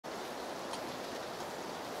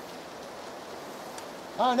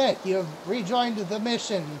Oh, Nick, you have rejoined the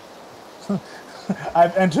mission.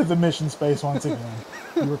 I've entered the mission space once again.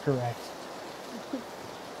 You were correct.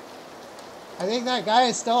 I think that guy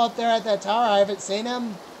is still up there at that tower. I haven't seen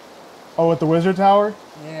him. Oh, at the Wizard Tower?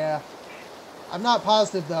 Yeah. I'm not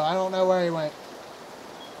positive, though. I don't know where he went.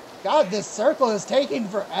 God, this circle is taking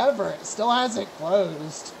forever. It still hasn't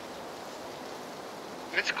closed.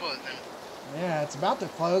 It's closing. Yeah, it's about to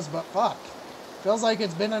close, but fuck. Feels like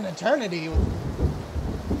it's been an eternity.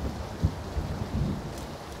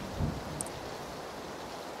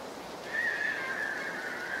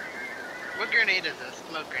 What grenade is this?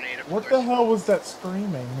 Smoke grenade, of What course. the hell was that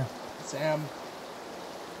screaming? Sam.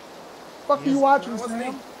 Fuck you watching, It wasn't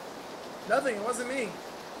Sam? me. Nothing. It wasn't me.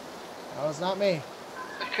 No, it's not me.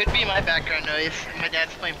 It could be my background noise. My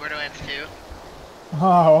dad's playing Borderlands 2.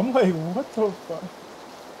 Oh, I'm like, what the fuck?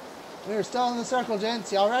 We're still in the circle,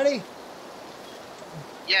 gents. Y'all ready?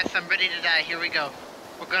 Yes, I'm ready to die. Here we go.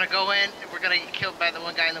 We're gonna go in, and we're gonna get killed by the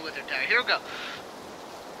one guy in the Wizard Tower. Here we go.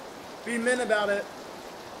 Be men about it.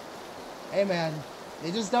 Hey, man.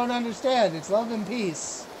 They just don't understand. It's love and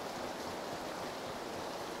peace.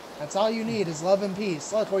 That's all you need is love and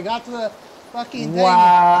peace. Look, we got to the fucking thing.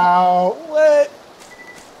 Wow. What?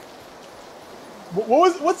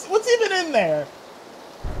 What's even in there?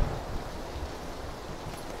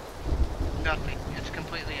 Nothing. It's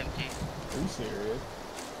completely empty. Are you serious?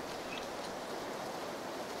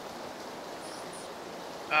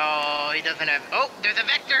 Oh, he doesn't have. Oh, there's a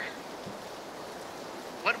vector.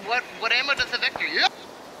 What ammo does the vector? Yep.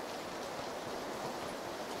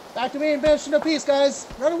 Back to me and mission of peace, guys.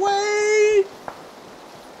 Run away!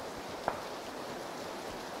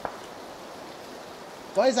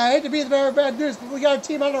 Boys, I hate to be the bearer of bad news, but we got a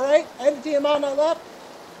team on the right, and a team on the left,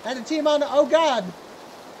 and a team on the... Oh, God.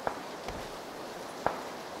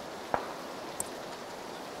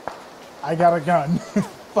 I got a gun.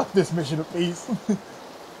 Fuck this mission of peace.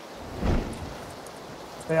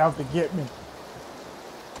 They have to get me.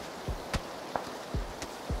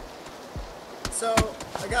 So,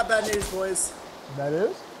 I got bad news, boys. That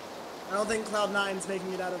is? I don't think Cloud9's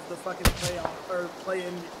making it out of the fucking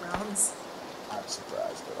play-in rounds. I'm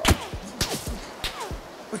surprised at all.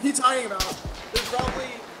 What are you talking about? They're probably,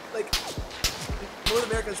 like, North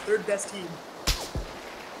America's third best team.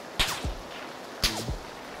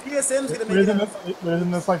 TSM's gonna make it out of... But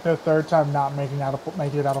isn't this like their third time not making it out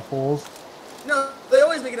of pools? No, they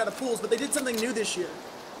always make it out of pools, but they did something new this year.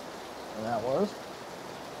 And that was?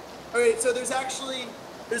 Okay, so there's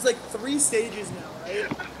like 3 stages now, right?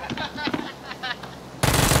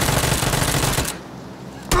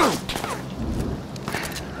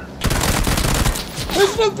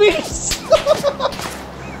 Mission of peace!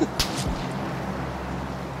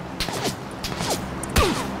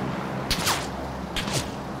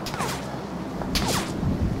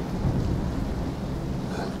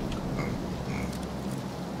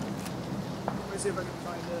 Let me see if I can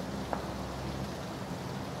find it.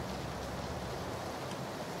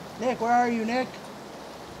 Nick, where are you, Nick?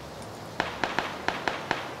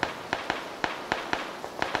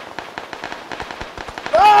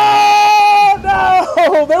 Oh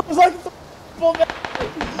no! There was like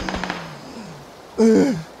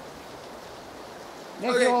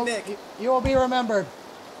Nick, Okay, Nick. You will be remembered.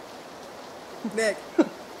 Nick,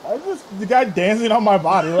 I was just the guy dancing on my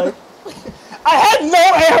body like I had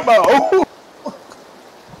no ammo.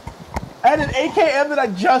 I had an AKM that I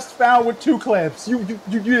just found with 2 clips. You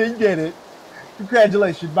didn't get it.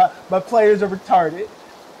 Congratulations, my players are retarded.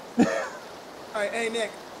 alright, hey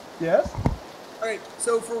Nick. Yes? Alright,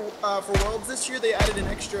 so for Worlds this year, they added an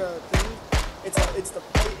extra thing. It's the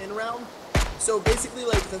play-in round. So basically,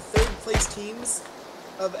 like, the 3rd place teams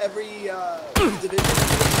of every division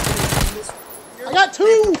this year, I got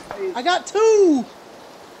 2! I got 2!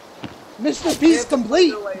 Mission of peace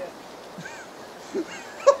complete!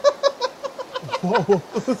 Whoa,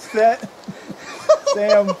 what's that?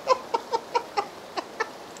 Sam,